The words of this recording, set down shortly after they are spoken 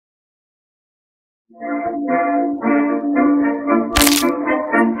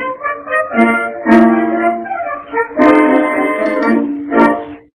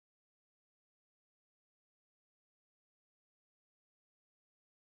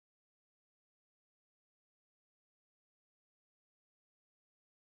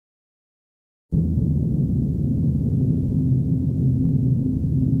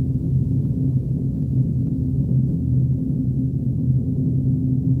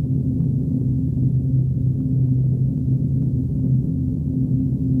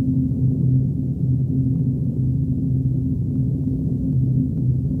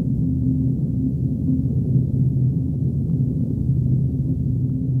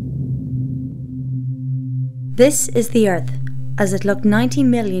This is the Earth, as it looked 90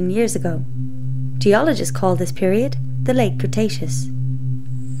 million years ago. Geologists call this period the Late Cretaceous.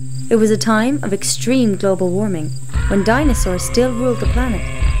 It was a time of extreme global warming, when dinosaurs still ruled the planet.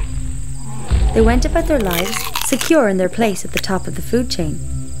 They went about their lives secure in their place at the top of the food chain,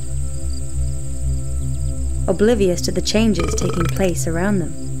 oblivious to the changes taking place around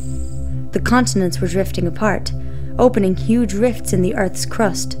them. The continents were drifting apart, opening huge rifts in the Earth's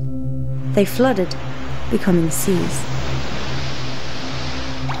crust. They flooded, becoming seas.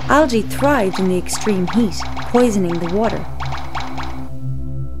 Algae thrived in the extreme heat, poisoning the water.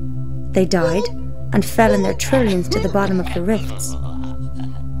 They died and fell in their trillions to the bottom of the rifts.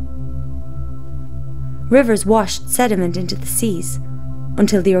 Rivers washed sediment into the seas,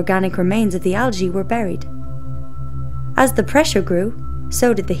 until the organic remains of the algae were buried. As the pressure grew,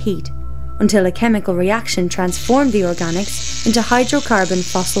 so did the heat, until a chemical reaction transformed the organics into hydrocarbon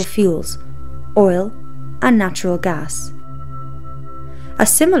fossil fuels, oil, and natural gas. A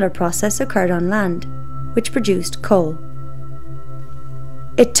similar process occurred on land, which produced coal.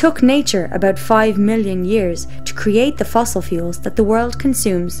 It took nature about 5 million years to create the fossil fuels that the world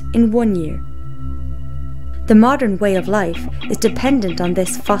consumes in 1 year. The modern way of life is dependent on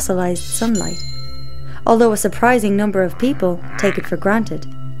this fossilized sunlight, although a surprising number of people take it for granted.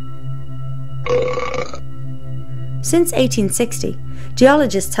 Since 1860,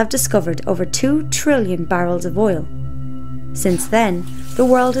 geologists have discovered over 2 trillion barrels of oil. Since then, the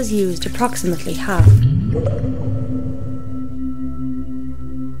world has used approximately half.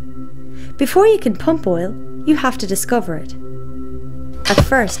 Before you can pump oil, you have to discover it. At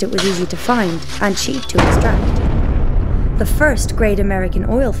first, it was easy to find and cheap to extract. The first great American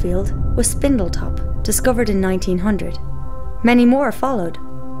oil field was Spindletop, discovered in 1900. Many more followed.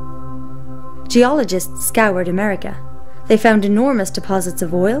 Geologists scoured America. They found enormous deposits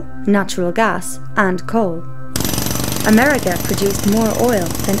of oil, natural gas, and coal. America produced more oil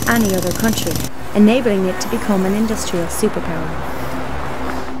than any other country, enabling it to become an industrial superpower.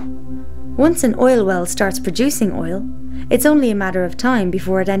 Once an oil well starts producing oil, it's only a matter of time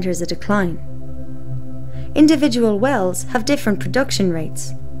before it enters a decline. Individual wells have different production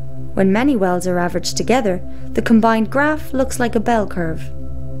rates. When many wells are averaged together, the combined graph looks like a bell curve.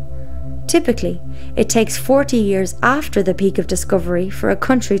 Typically, it takes 40 years after the peak of discovery for a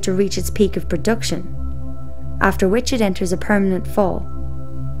country to reach its peak of production, after which it enters a permanent fall.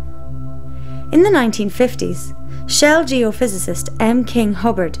 In the 1950s, Shell geophysicist M. King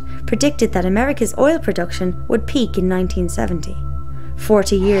Hubbard predicted that America's oil production would peak in 1970,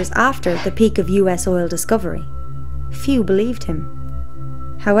 40 years after the peak of US oil discovery. Few believed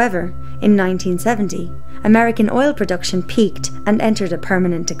him. However, in 1970, American oil production peaked and entered a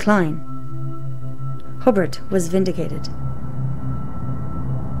permanent decline. Hubbard was vindicated.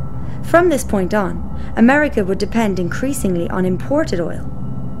 From this point on, America would depend increasingly on imported oil.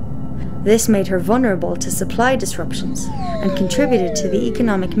 This made her vulnerable to supply disruptions and contributed to the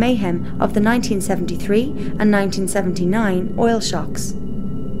economic mayhem of the 1973 and 1979 oil shocks.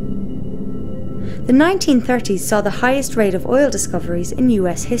 The 1930s saw the highest rate of oil discoveries in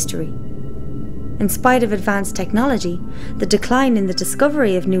US history. In spite of advanced technology, the decline in the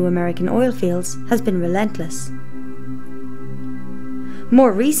discovery of new American oil fields has been relentless.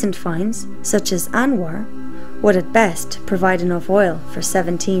 More recent finds, such as Anwar, would at best provide enough oil for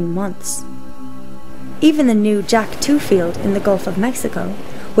 17 months. Even the new Jack 2 field in the Gulf of Mexico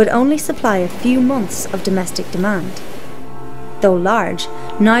would only supply a few months of domestic demand. Though large,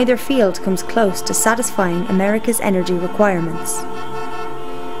 neither field comes close to satisfying America's energy requirements.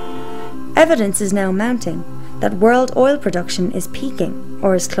 Evidence is now mounting that world oil production is peaking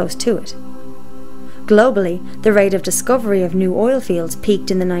or is close to it. Globally, the rate of discovery of new oil fields peaked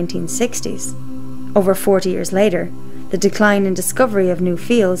in the 1960s. Over 40 years later, the decline in discovery of new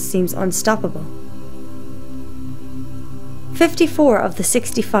fields seems unstoppable. 54 of the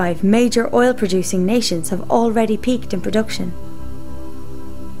 65 major oil-producing nations have already peaked in production.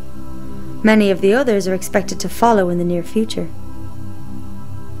 Many of the others are expected to follow in the near future.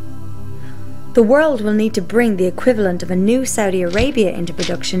 The world will need to bring the equivalent of a new Saudi Arabia into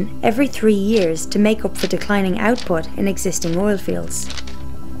production every 3 years to make up for declining output in existing oil fields.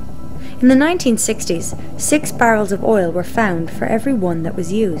 In the 1960s, 6 barrels of oil were found for every one that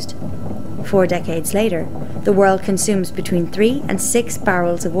was used. 4 decades later, the world consumes between 3 and 6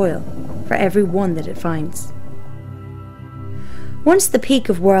 barrels of oil for every one that it finds. Once the peak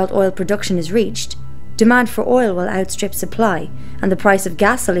of world oil production is reached, demand for oil will outstrip supply, and the price of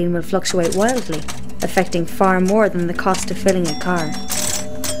gasoline will fluctuate wildly, affecting far more than the cost of filling a car.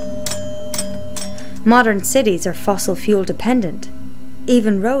 Modern cities are fossil fuel dependent.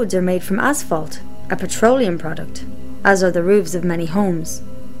 Even roads are made from asphalt, a petroleum product, as are the roofs of many homes.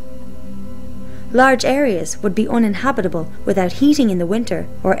 Large areas would be uninhabitable without heating in the winter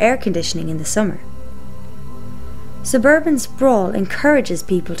or air conditioning in the summer. Suburban sprawl encourages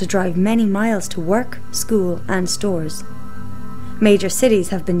people to drive many miles to work, school, and stores. Major cities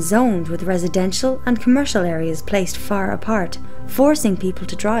have been zoned with residential and commercial areas placed far apart, forcing people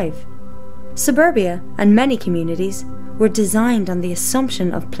to drive. Suburbia and many communities were designed on the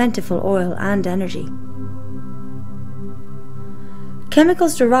assumption of plentiful oil and energy.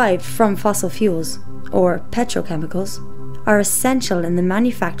 Chemicals derived from fossil fuels, or petrochemicals, are essential in the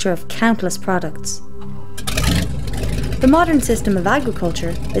manufacture of countless products. The modern system of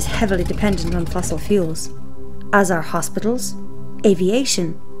agriculture is heavily dependent on fossil fuels, as are hospitals,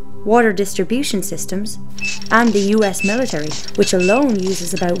 aviation, water distribution systems, and the US military, which alone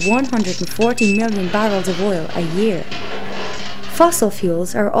uses about 140 million barrels of oil a year. Fossil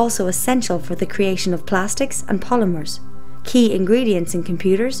fuels are also essential for the creation of plastics and polymers, key ingredients in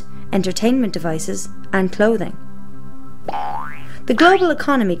computers, entertainment devices, and clothing. The global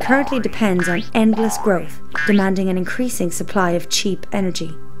economy currently depends on endless growth, demanding an increasing supply of cheap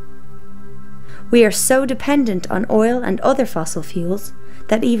energy. We are so dependent on oil and other fossil fuels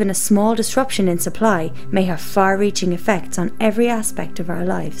that even a small disruption in supply may have far-reaching effects on every aspect of our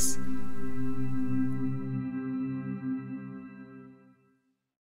lives.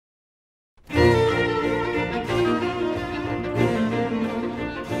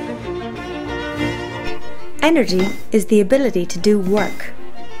 Energy is the ability to do work.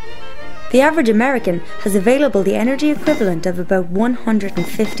 The average American has available the energy equivalent of about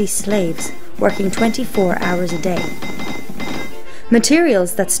 150 slaves working 24 hours a day.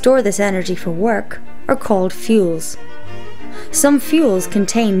 Materials that store this energy for work are called fuels. Some fuels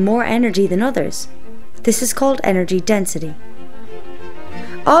contain more energy than others. This is called energy density.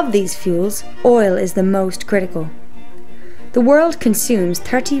 Of these fuels, oil is the most critical. The world consumes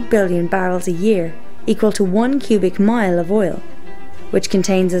 30 billion barrels a year, equal to 1 cubic mile of oil, which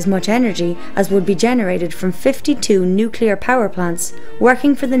contains as much energy as would be generated from 52 nuclear power plants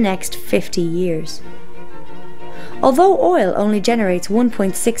working for the next 50 years. Although oil only generates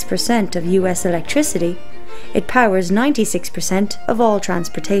 1.6% of US electricity, it powers 96% of all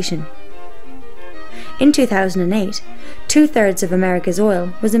transportation. In 2008, 2/3 of America's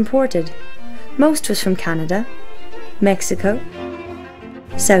oil was imported. Most was from Canada, Mexico,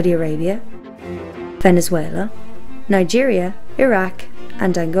 Saudi Arabia, Venezuela, Nigeria, Iraq,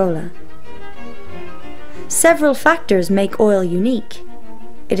 and Angola. Several factors make oil unique.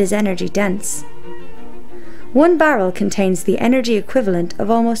 It is energy dense. 1 barrel contains the energy equivalent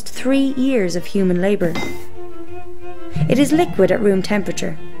of almost 3 years of human labour. It is liquid at room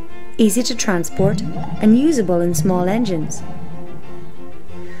temperature, easy to transport, and usable in small engines.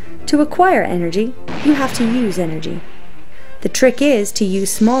 To acquire energy, you have to use energy. The trick is to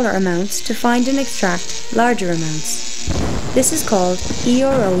use smaller amounts to find and extract larger amounts. This is called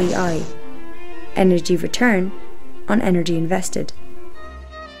EROEI, energy return on energy invested.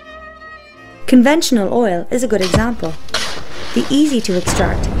 Conventional oil is a good example. The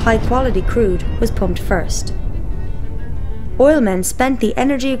easy-to-extract, high-quality crude was pumped first. Oilmen spent the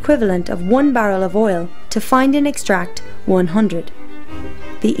energy equivalent of 1 barrel of oil to find and extract 100.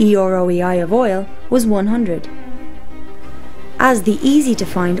 The EROEI of oil was 100. As the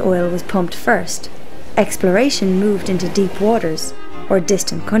easy-to-find oil was pumped first, exploration moved into deep waters, or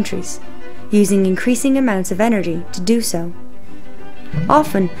distant countries, using increasing amounts of energy to do so.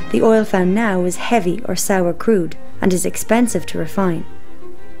 Often, the oil found now is heavy or sour crude and is expensive to refine.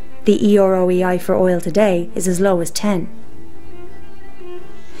 The EROEI for oil today is as low as 10.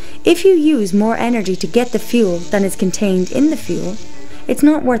 If you use more energy to get the fuel than is contained in the fuel, it's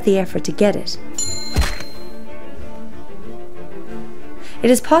not worth the effort to get it. It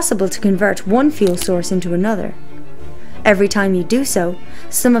is possible to convert one fuel source into another. Every time you do so,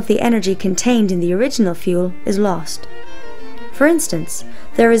 some of the energy contained in the original fuel is lost. For instance,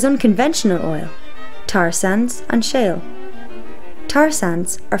 there is unconventional oil, tar sands and shale. Tar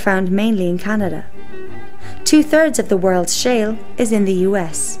sands are found mainly in Canada. 2/3 of the world's shale is in the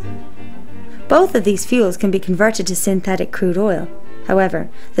US. Both of these fuels can be converted to synthetic crude oil. However,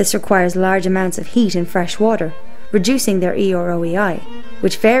 this requires large amounts of heat in fresh water, reducing their EROEI,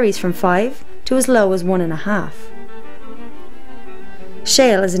 which varies from 5 to as low as 1.5.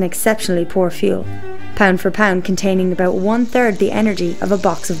 Shale is an exceptionally poor fuel, pound for pound containing about 1/3 the energy of a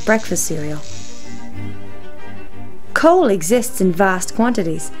box of breakfast cereal. Coal exists in vast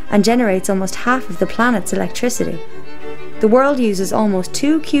quantities and generates almost half of the planet's electricity. The world uses almost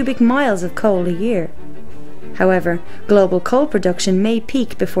 2 cubic miles of coal a year. However, global coal production may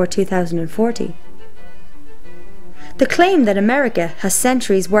peak before 2040. The claim that America has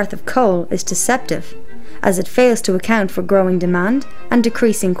centuries' worth of coal is deceptive, as it fails to account for growing demand and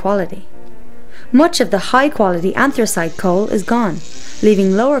decreasing quality. Much of the high-quality anthracite coal is gone,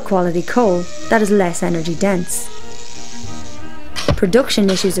 leaving lower-quality coal that is less energy-dense. Production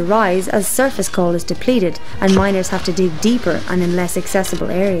issues arise as surface coal is depleted and miners have to dig deeper and in less accessible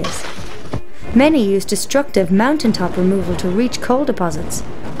areas. Many use destructive mountaintop removal to reach coal deposits,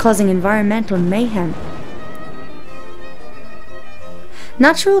 causing environmental mayhem.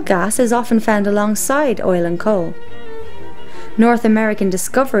 Natural gas is often found alongside oil and coal. North American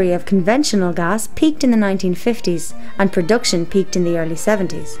discovery of conventional gas peaked in the 1950s and production peaked in the early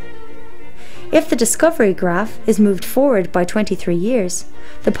 70s. If the discovery graph is moved forward by 23 years,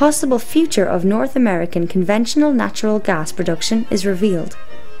 the possible future of North American conventional natural gas production is revealed.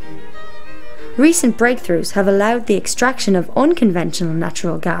 Recent breakthroughs have allowed the extraction of unconventional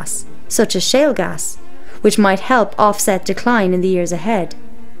natural gas, such as shale gas, which might help offset decline in the years ahead.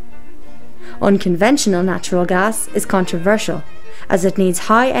 Unconventional natural gas is controversial, as it needs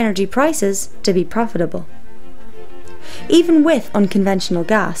high energy prices to be profitable. Even with unconventional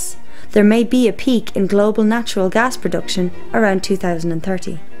gas, there may be a peak in global natural gas production around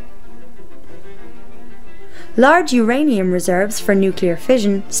 2030. Large uranium reserves for nuclear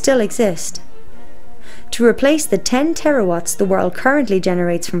fission still exist. To replace the 10 terawatts the world currently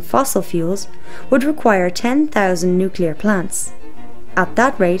generates from fossil fuels would require 10,000 nuclear plants. At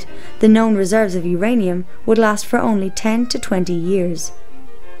that rate, the known reserves of uranium would last for only 10 to 20 years.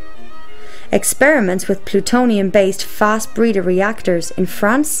 Experiments with plutonium-based fast breeder reactors in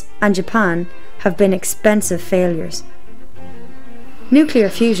France and Japan have been expensive failures. Nuclear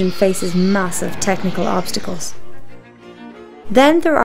fusion faces massive technical obstacles. Then there are